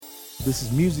This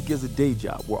is Music as a Day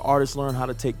Job, where artists learn how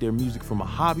to take their music from a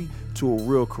hobby to a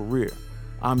real career.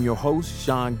 I'm your host,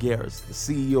 Sean Garris, the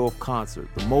CEO of Concert,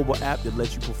 the mobile app that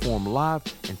lets you perform live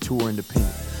and tour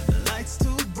independent.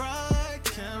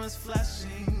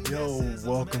 Yo,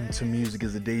 welcome to Music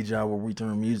as a Day Job, where we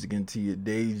turn music into your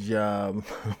day job.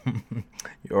 You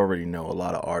already know a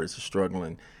lot of artists are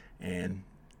struggling, and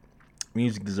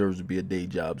music deserves to be a day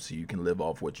job so you can live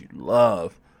off what you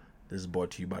love. This is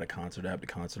brought to you by the Concert app. The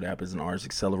Concert app is an artist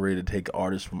accelerator to take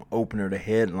artists from opener to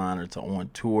headliner to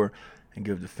on tour and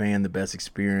give the fan the best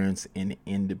experience in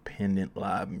independent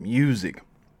live music.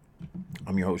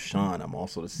 I'm your host, Sean. I'm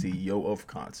also the CEO of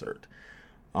Concert.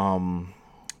 One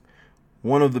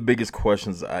of the biggest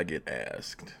questions I get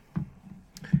asked,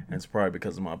 and it's probably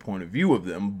because of my point of view of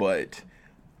them, but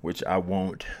which I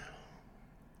won't,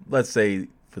 let's say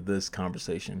for this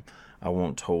conversation, I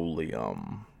won't totally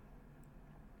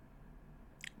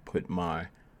put my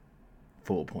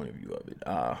full point of view of it.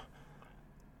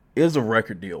 Is a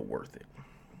record deal worth it?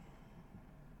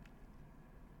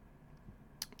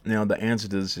 Now, the answer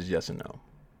to this is yes and no.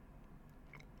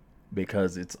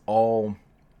 Because it all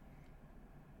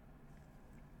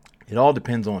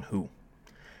depends on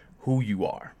who you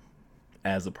are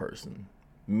as a person.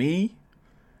 Me,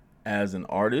 as an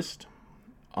artist,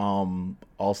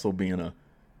 also being a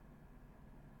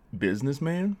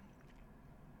businessman,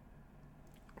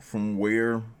 from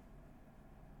where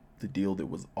the deal that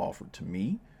was offered to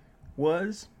me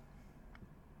was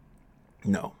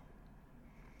no.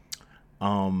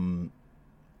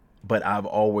 But I've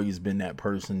always been that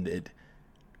person that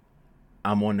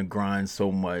I'm on the grind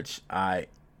so much. I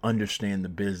understand the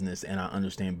business and I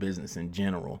understand business in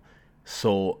general.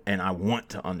 And I want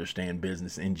to understand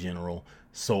business in general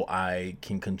so I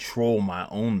can control my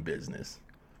own business.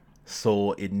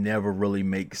 So it never really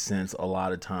makes sense a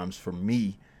lot of times for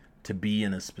me to be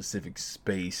in a specific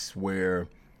space where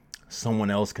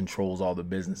someone else controls all the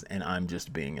business and I'm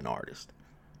just being an artist.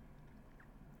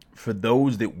 For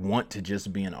those that want to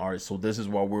just be an artist, so this is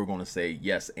why we're going to say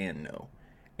yes and no.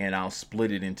 And I'll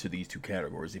split it into these two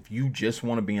categories. If you just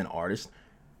want to be an artist,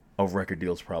 a record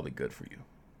deal is probably good for you.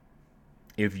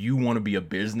 If you want to be a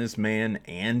businessman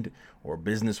or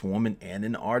businesswoman and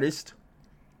an artist,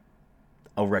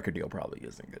 a record deal probably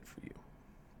isn't good for you.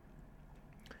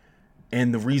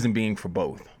 And the reason being for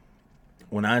both.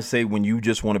 When I say when you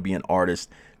just want to be an artist,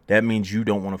 that means you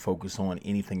don't want to focus on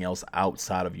anything else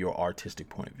outside of your artistic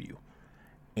point of view.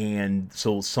 And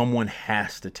so someone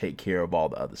has to take care of all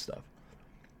the other stuff.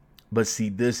 But see,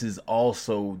 this is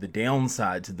also the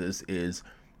downside to this is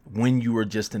when you are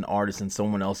just an artist and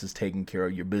someone else is taking care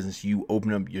of your business, you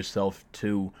open up yourself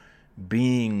to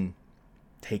being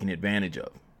taken advantage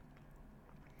of.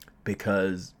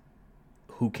 Because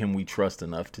who can we trust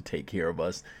enough to take care of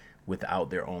us without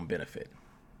their own benefit?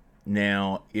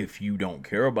 Now, if you don't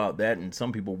care about that, and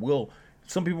some people will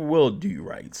do you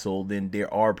right. So then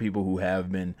there are people who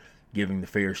have been giving the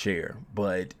fair share.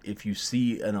 But if you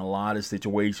see in a lot of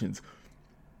situations,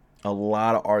 a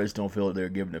lot of artists don't feel that they're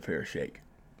given a fair shake.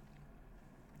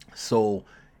 So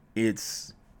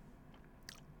it's,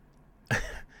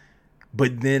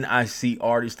 but then I see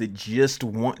artists that just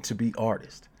want to be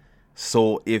artists.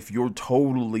 So if you're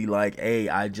totally like, hey,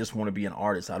 I just want to be an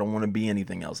artist. I don't want to be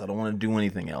anything else. I don't want to do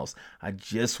anything else. I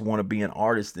just want to be an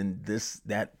artist. And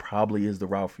that probably is the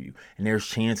route for you. And there's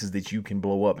chances that you can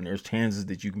blow up and there's chances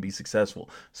that you can be successful.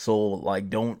 So like,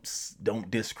 don't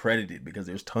discredit it, because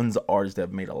there's tons of artists that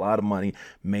have made a lot of money,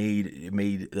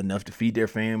 made enough to feed their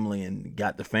family and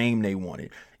got the fame they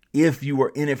wanted. If you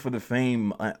are in it for the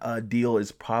fame, a deal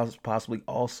is possibly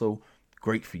also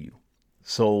great for you.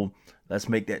 So let's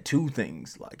make that two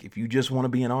things. Like if you just want to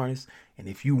be an artist and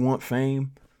if you want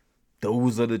fame,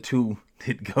 those are the two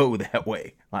that go that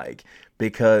way. Like,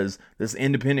 because this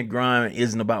independent grind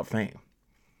isn't about fame.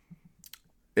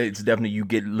 It's definitely, you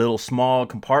get little small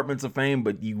compartments of fame,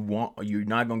 but you're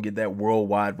not going to get that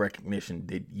worldwide recognition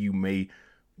that you may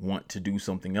want to do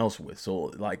something else with.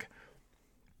 So like,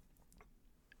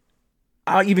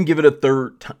 I'll even give it a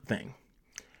third thing.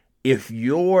 If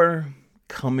you're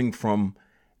coming from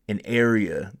an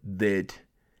area that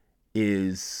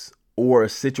is, or a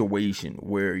situation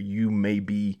where you may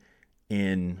be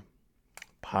in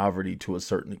poverty to a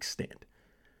certain extent,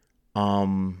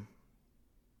 a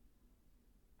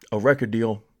record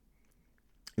deal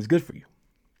is good for you,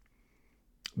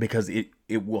 because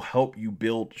it will help you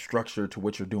build structure to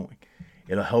what you're doing.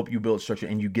 It'll help you build structure,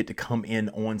 and you get to come in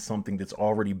on something that's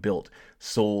already built.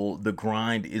 So the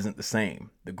grind isn't the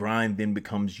same. The grind then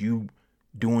becomes you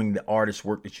doing the artist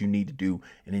work that you need to do,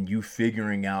 and then you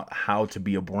figuring out how to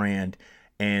be a brand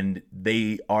and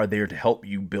they are there to help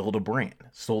you build a brand.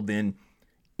 So then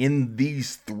in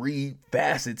these three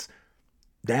facets,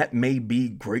 that may be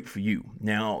great for you.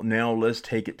 Now let's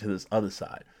take it to this other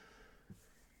side.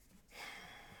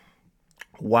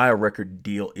 Why a record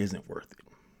deal isn't worth it.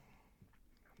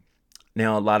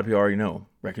 Now, a lot of people already know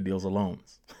record deals are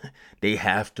loans. They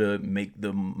have to make the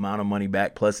amount of money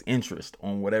back plus interest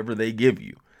on whatever they give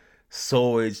you.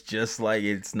 So it's just like,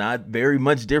 it's not very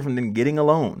much different than getting a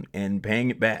loan and paying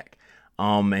it back.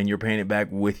 And you're paying it back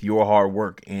with your hard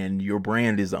work, and your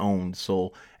brand is owned.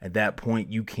 So at that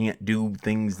point, you can't do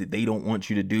things that they don't want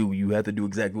you to do. You have to do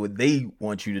exactly what they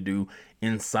want you to do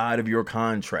inside of your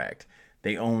contract.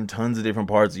 They own tons of different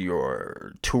parts of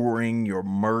your touring, your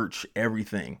merch,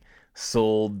 everything.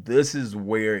 So this is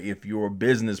where, if you're a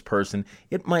business person,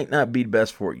 it might not be the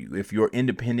best for you. If you're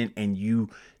independent and you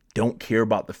don't care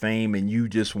about the fame and you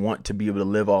just want to be able to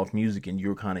live off music, and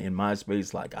you're kind of in my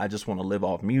space, like, I just want to live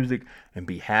off music and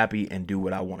be happy and do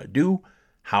what I want to do,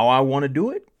 how I want to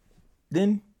do it,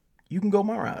 then you can go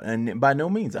my route. And by no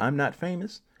means, I'm not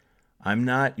famous. I'm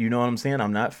not, you know what I'm saying?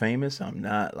 I'm not famous. I'm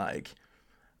not like,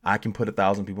 I can put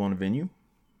 1,000 people in a venue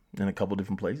in a couple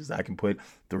different places. I can put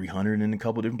 300 in a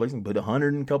couple different places, put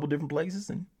 100 in a couple different places,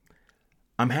 and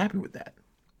I'm happy with that.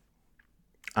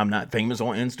 I'm not famous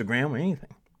on Instagram or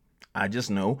anything. I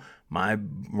just know my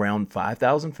around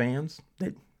 5,000 fans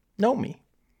that know me,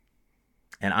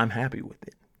 and I'm happy with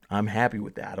it. I'm happy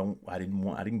with that. I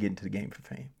didn't get into the game for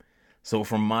fame. So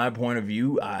from my point of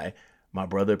view, my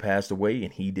brother passed away,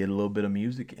 and he did a little bit of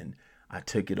music, and I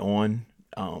took it on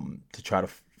to try to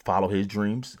follow his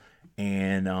dreams,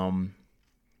 and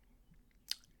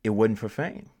it wasn't for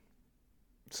fame.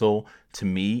 So to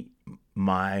me,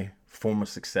 my form of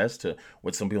success, to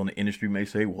what some people in the industry may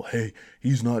say, well, hey,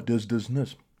 he's not this, and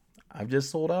this. I've just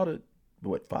sold out at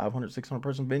 500, 600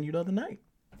 person venue the other night.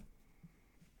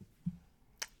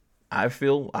 I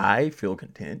feel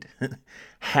content.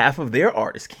 Half of their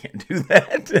artists can't do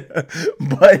that,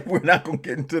 but we're not going to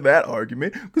get into that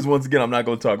argument, because once again, I'm not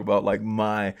going to talk about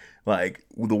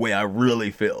the way I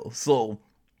really feel. So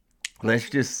let's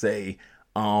just say,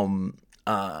 I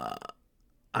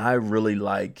really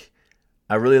like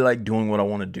doing what I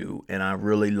want to do, and I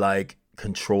really like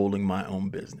controlling my own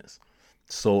business.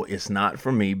 So it's not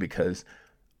for me, because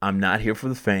I'm not here for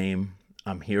the fame.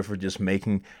 I'm here for just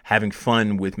having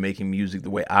fun with making music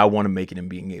the way I want to make it, and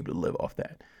being able to live off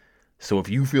that. So if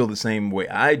you feel the same way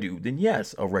I do, then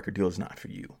yes, a record deal is not for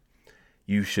you.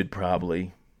 You should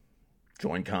probably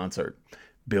join Concert,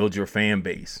 build your fan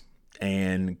base,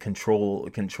 and control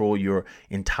your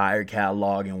entire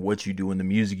catalog and what you do and the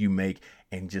music you make,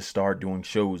 and just start doing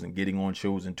shows and getting on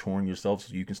shows and touring yourself,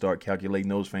 so you can start calculating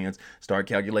those fans, start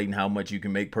calculating how much you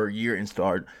can make per year, and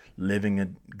start living a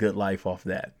good life off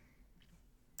that.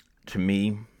 To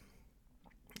me,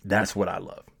 that's what I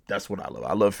love.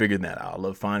 I love figuring that out. I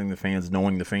love finding the fans,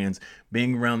 knowing the fans,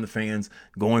 being around the fans,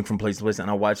 going from place to place. And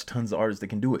I watch tons of artists that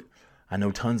can do it. I know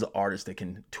tons of artists that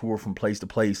can tour from place to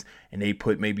place, and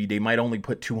they might only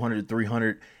put 200,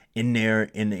 300 in there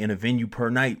in a venue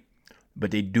per night, but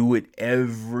they do it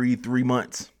every 3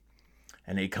 months.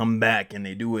 And they come back and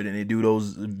they do it, and they do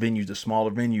those venues, the smaller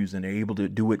venues, and they're able to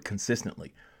do it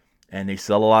consistently. And they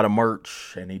sell a lot of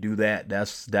merch, and they do that.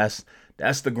 That's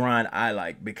the grind I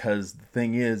like, because the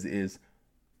thing is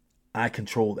I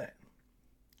control that.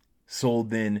 So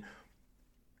then,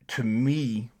 to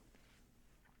me,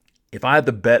 if I had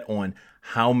to bet on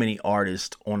how many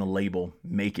artists on a label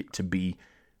make it to be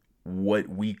what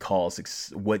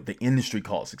the industry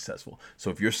calls successful.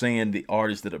 So if you're saying the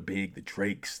artists that are big, the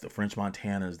Drakes, the French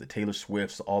Montanas, the Taylor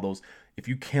Swifts, all those, if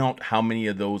you count how many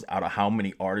of those out of how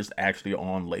many artists actually are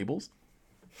on labels,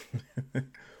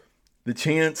 the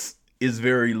chance is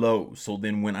very low. So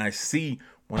then when I see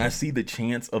the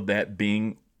chance of that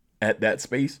being at that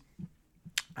space,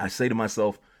 I say to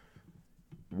myself,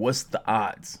 what's the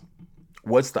odds?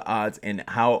 What's the odds, and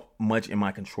how much in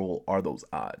my control are those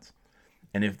odds?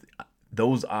 And if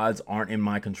those odds aren't in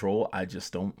my control, that's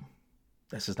just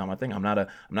not my thing. I'm not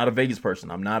a Vegas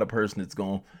person. I'm not a person that's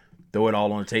going to throw it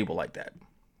all on the table like that.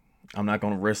 I'm not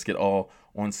going to risk it all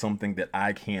on something that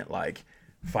I can't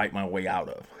fight my way out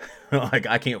of.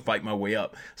 I can't fight my way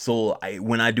up. So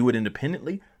when I do it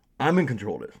independently, I'm in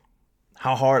control of it.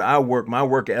 How hard I work, my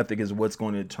work ethic is what's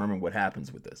going to determine what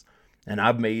happens with this. And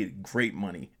I've made great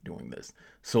money doing this.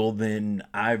 So then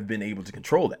I've been able to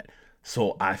control that.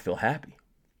 So I feel happy.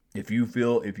 If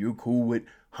you're cool with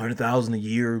 100,000 a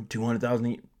year, 200,000 a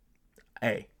year,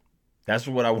 hey, that's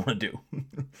what I want to do.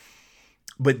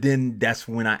 But then that's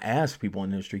when I ask people in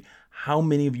the industry, how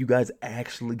many of you guys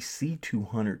actually see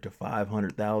 $200,000 to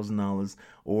 $500,000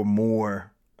 or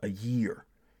more a year?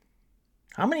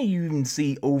 How many of you even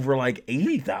see over like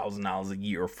 $80,000 a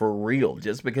year for real?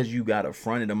 Just because you got a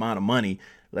fronted amount of money,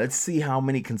 let's see how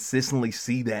many consistently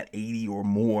see that 80 or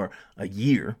more a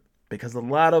year, because a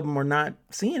lot of them are not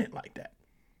seeing it like that.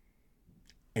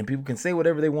 And people can say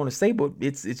whatever they want to say, but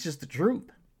it's just the truth.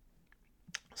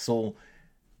 So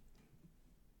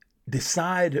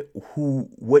decide who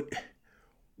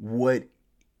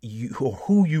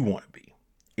you want to be.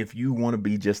 If you want to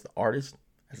be just the artist,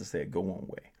 as I said, go one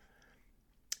way.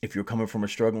 If you're coming from a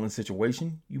struggling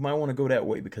situation, you might want to go that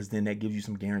way, because then that gives you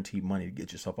some guaranteed money to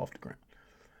get yourself off the ground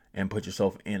and put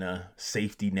yourself in a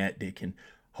safety net that can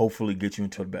hopefully get you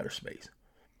into a better space.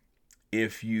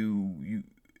 If you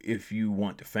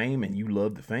want the fame and you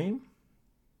love the fame,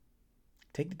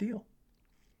 take the deal,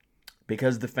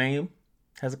 because the fame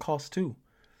has a cost too.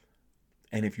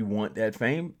 And if you want that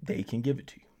fame, they can give it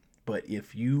to you. But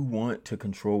if you want to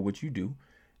control what you do,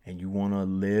 and you want to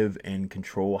live and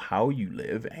control how you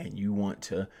live, and you want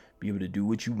to be able to do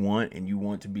what you want, and you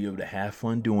want to be able to have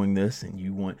fun doing this, and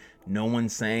you want no one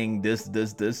saying this,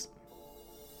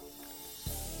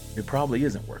 it probably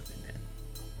isn't worth it then.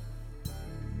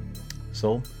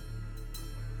 So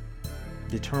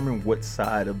determine what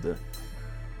side of the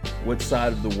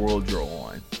world you're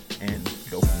on and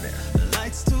go from there.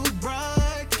 Lights too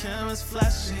bright, cameras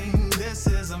flashing. This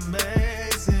is a